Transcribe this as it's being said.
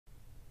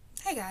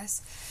Hey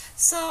guys,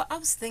 so I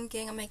was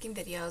thinking of making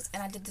videos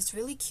and I did this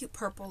really cute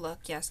purple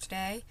look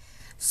yesterday,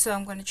 so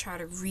I'm going to try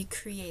to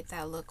recreate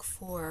that look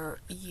for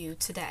you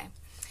today.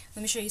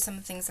 Let me show you some of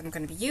the things that I'm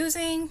going to be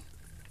using.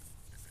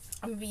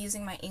 I'm going to be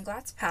using my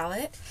Inglots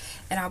palette,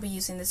 and I'll be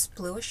using this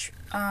bluish,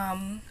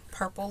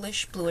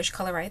 purplish bluish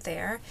color right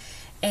there,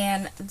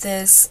 and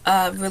this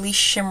really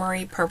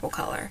shimmery purple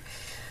color.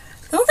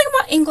 The only thing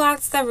about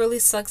Inglots that really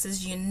sucks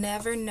is you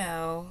never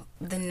know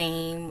the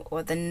name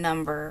or the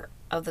number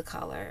of the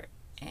color,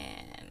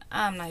 and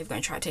I'm not even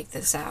going to try to take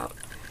this out.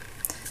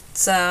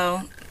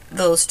 So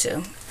those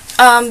two.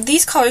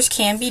 These colors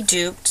can be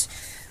duped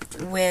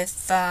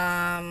with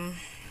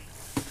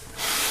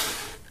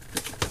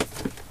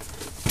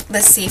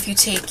let's see, if you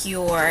take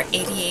your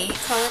 88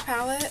 color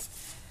palette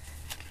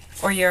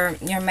or your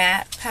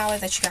matte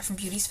palette that you got from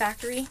Beauty's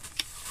Factory.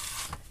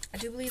 I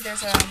do believe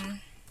there's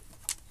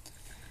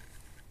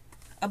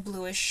a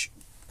bluish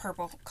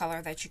purple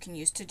color that you can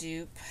use to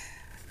dupe.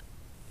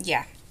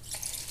 Yeah.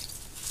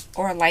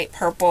 Or a light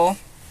purple.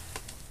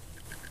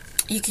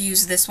 You could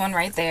use this one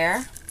right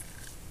there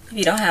if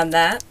you don't have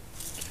that.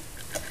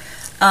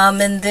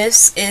 And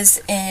this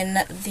is in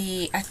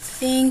the, I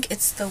think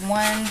it's the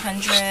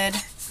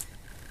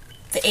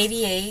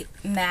 88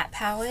 matte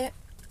palette.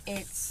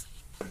 It's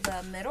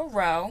the middle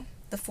row,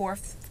 the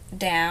fourth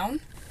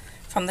down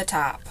from the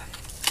top.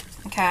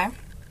 Okay.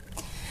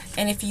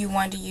 And if you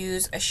want to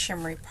use a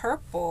shimmery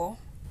purple,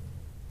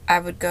 I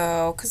would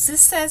go, because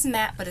this says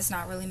matte, but it's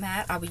not really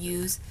matte, I would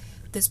use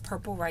this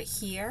purple right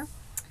here.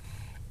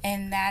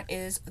 And that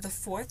is the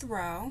fourth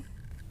row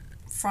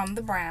from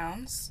the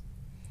browns.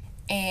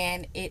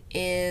 And it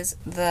is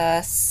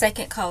the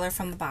second color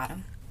from the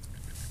bottom.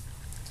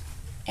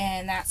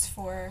 And that's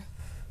for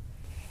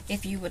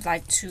if you would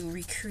like to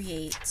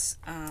recreate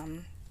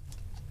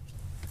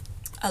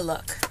a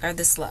look, or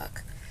this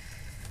look.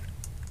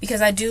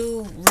 Because I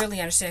do really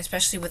understand,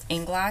 especially with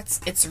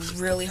Inglots, it's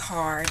really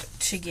hard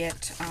to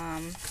get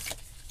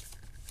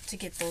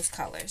those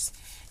colors.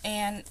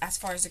 And as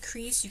far as the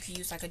crease, you can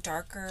use like a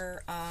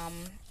darker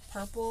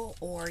purple,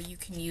 or you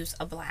can use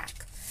a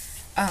black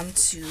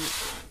to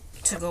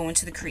go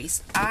into the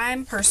crease.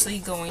 I'm personally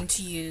going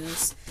to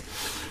use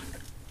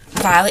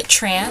Violet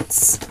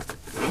Trance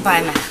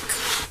by MAC.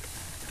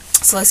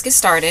 So let's get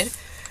started.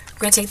 We're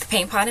going to take the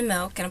paint pot and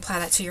milk and apply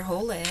that to your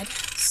whole lid.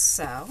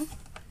 So,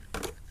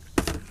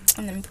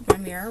 and then put my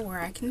mirror where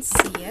I can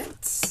see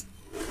it.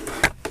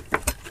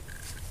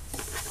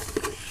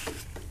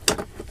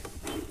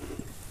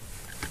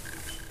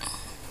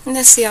 And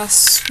let's see, I'll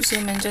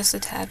zoom in just a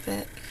tad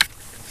bit.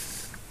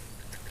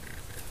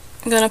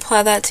 I'm going to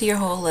apply that to your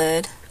whole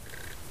lid.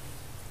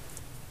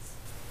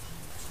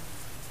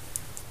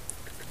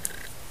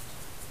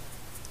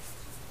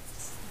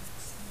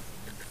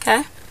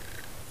 Okay.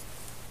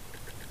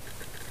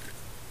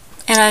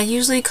 And I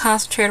usually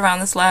concentrate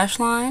around this lash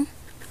line.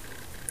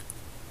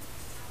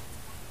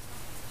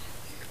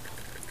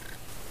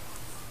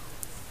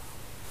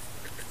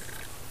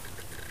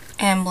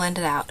 And blend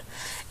it out.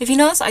 If you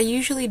notice, I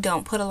usually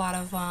don't put a lot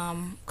of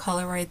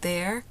color right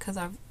there, because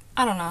I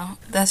don't know,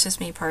 that's just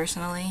me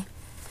personally.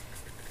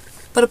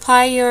 But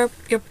apply your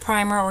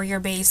primer or your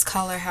base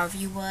color however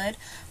you would.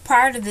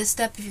 Prior to this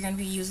step, if you're going to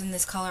be using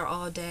this color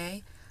all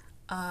day,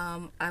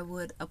 I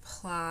would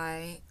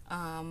apply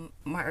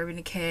my Urban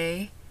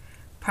Decay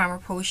Primer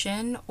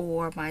Potion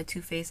or my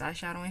Too Faced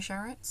Eyeshadow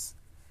Insurance.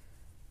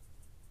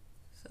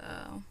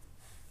 So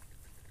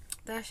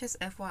that's just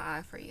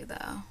FYI for you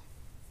though.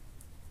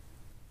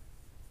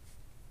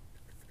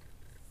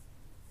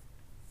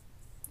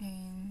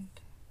 And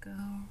go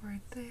right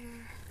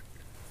there.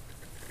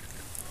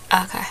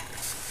 Okay.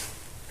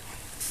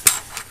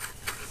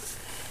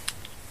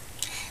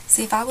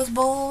 See, if I was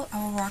bold,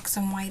 I would rock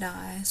some white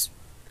eyes.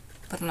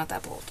 But I'm not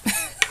that bold.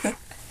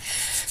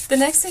 The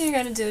next thing you're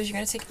going to do is you're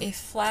going to take a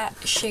flat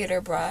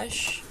shader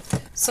brush.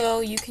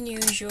 So you can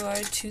use your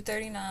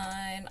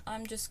 239.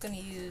 I'm just going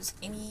to use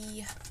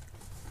any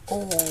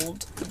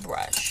old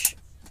brush.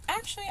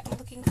 Actually, I'm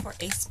looking for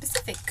a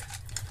specific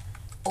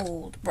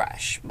old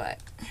brush, but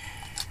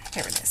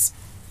here it is.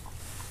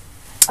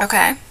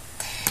 Okay.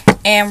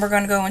 And we're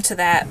going to go into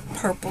that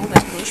purple,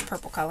 that bluish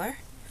purple color,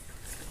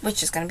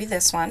 which is going to be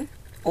this one,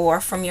 or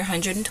from your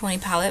 120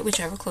 palette,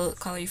 whichever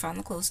color you find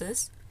the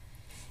closest.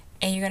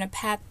 And you're going to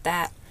pat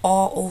that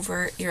all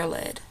over your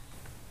lid.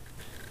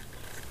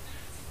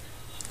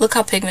 Look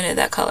how pigmented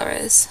that color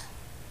is.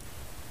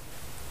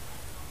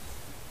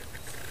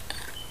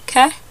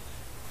 Okay?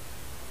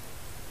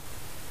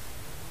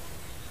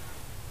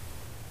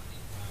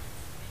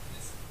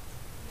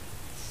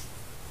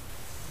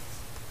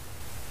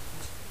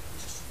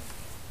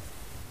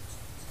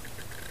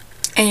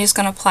 And you're just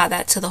going to apply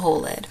that to the whole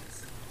lid.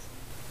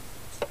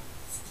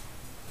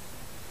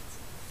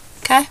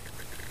 Okay?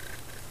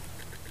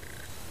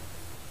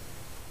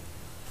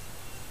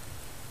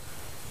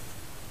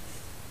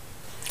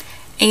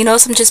 And you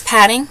notice I'm just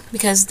patting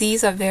because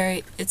these are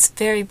it's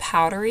very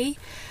powdery,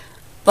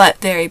 but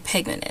very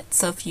pigmented.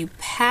 So if you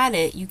pat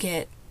it, you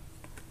get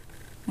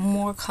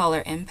more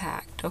color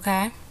impact,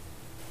 okay?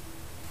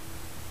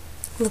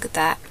 Look at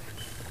that.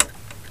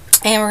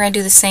 And we're going to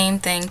do the same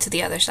thing to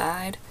the other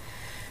side.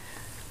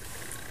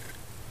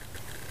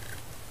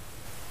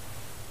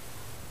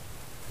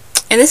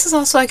 And this is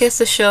also, I guess,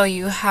 to show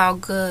you how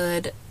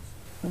good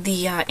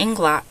the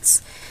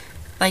inglots,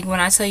 like when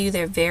I tell you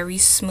they're very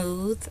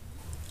smooth,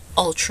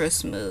 ultra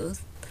smooth.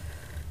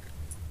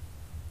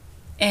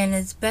 And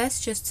it's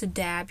best just to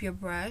dab your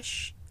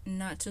brush,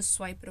 not to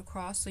swipe it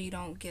across, so you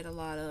don't get a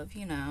lot of,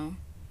 you know,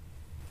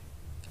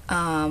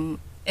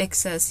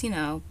 excess, you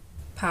know,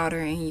 powder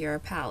in your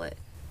palette.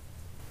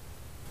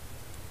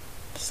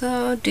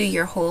 So do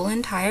your whole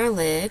entire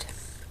lid.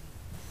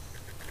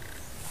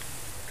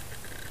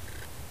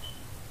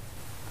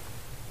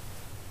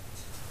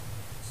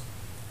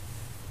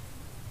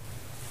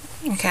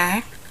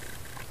 Okay.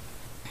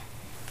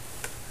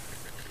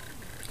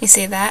 You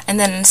see that? And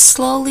then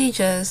slowly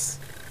just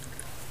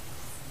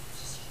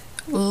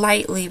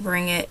lightly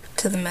bring it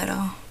to the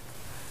middle.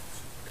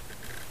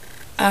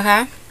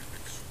 Okay?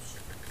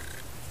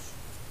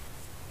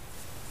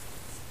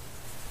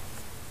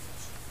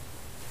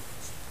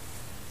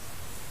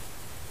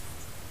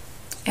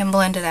 And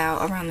blend it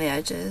out around the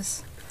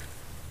edges.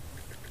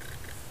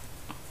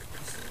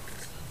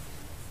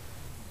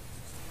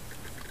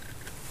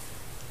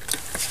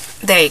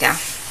 There you go.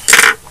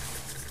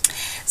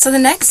 So the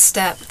next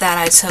step that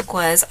I took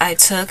was I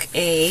took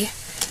a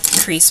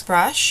crease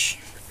brush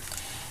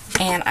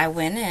and I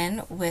went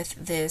in with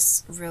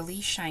this really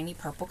shiny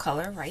purple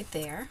color right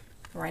there,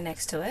 right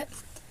next to it.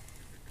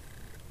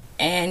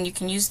 And you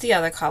can use the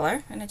other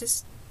color, and I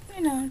just,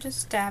 you know,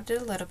 just dabbed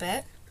it a little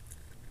bit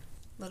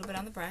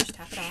on the brush,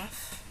 tap it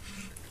off.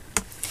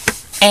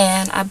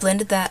 And I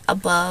blended that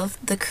above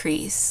the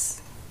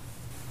crease.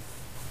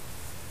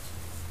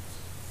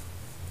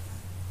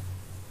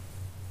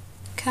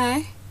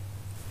 Okay.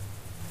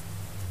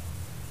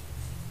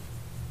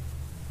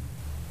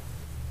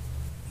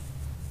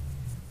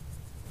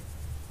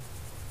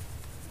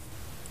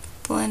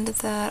 Blended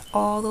that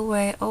all the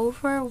way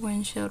over,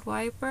 windshield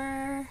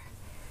wiper,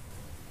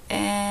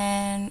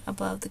 and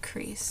above the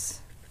crease.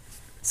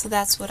 So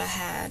that's what I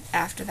had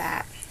after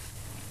that.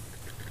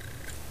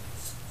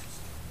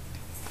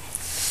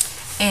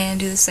 And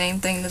do the same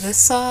thing to this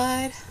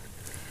side.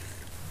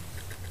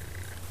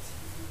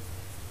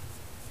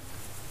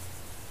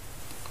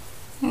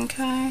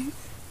 Okay.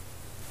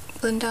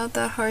 Blend out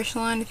that harsh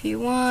line if you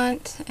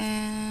want,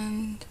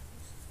 and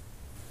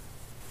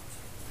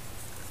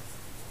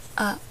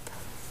up.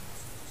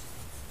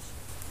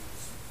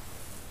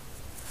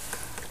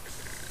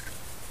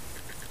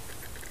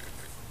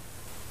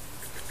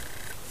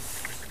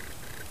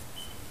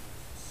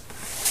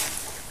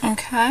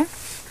 Okay.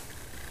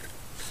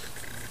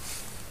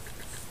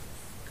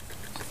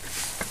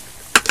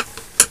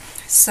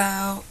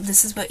 So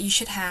this is what you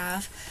should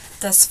have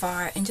thus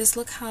far, and just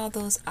look how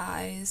those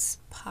eyes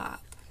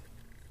pop.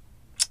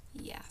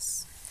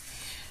 Yes.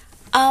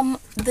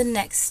 The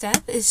next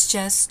step is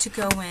just to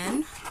go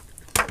in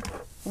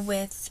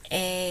with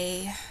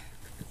a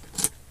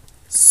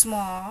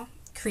small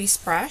crease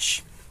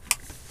brush,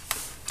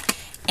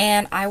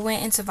 and I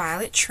went into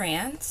Violet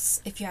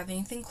Trance. If you have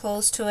anything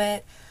close to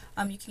it,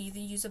 you can either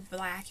use a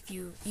black if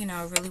you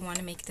really want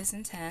to make this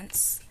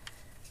intense.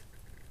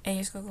 And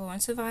you're just going to go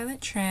into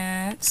Violet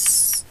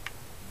Trance,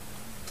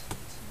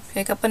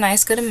 pick up a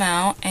nice good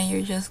amount, and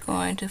you're just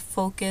going to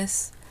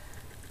focus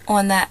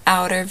on that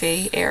outer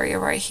V area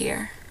right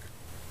here.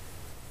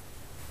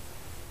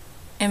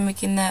 And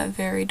making that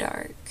very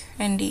dark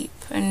and deep,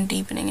 and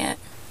deepening it.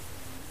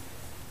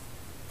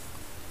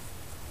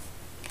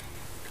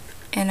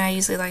 And I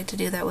usually like to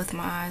do that with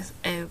my eyes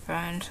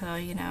open, so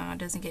it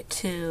doesn't get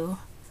too...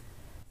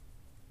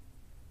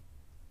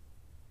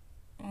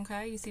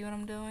 Okay, you see what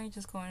I'm doing?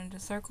 Just going into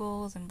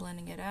circles and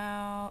blending it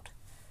out.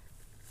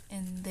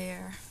 And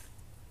there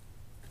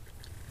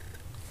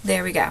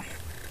we go.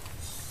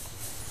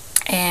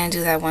 And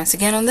do that once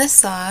again on this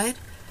side.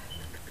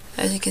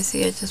 As you can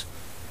see, I just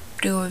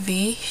do a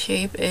V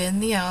shape in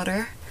the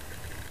outer.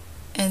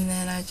 And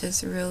then I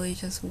just really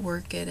just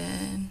work it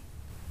in.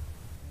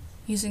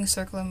 Using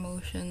circular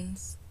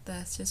motions.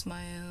 That's just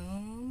my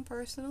own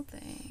personal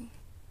thing.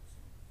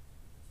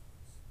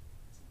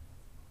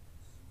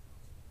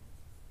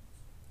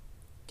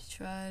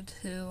 Try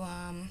to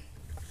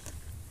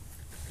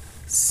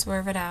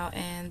swerve it out,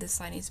 and this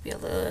side needs to be a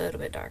little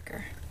bit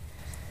darker.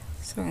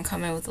 So we're going to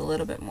come in with a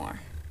little bit more.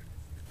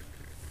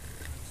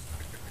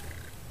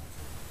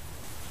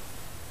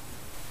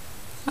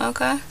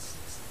 Okay.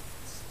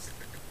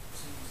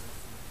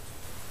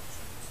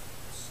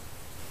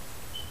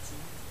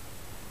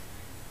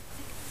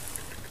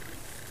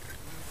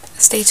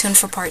 Stay tuned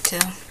for part 2.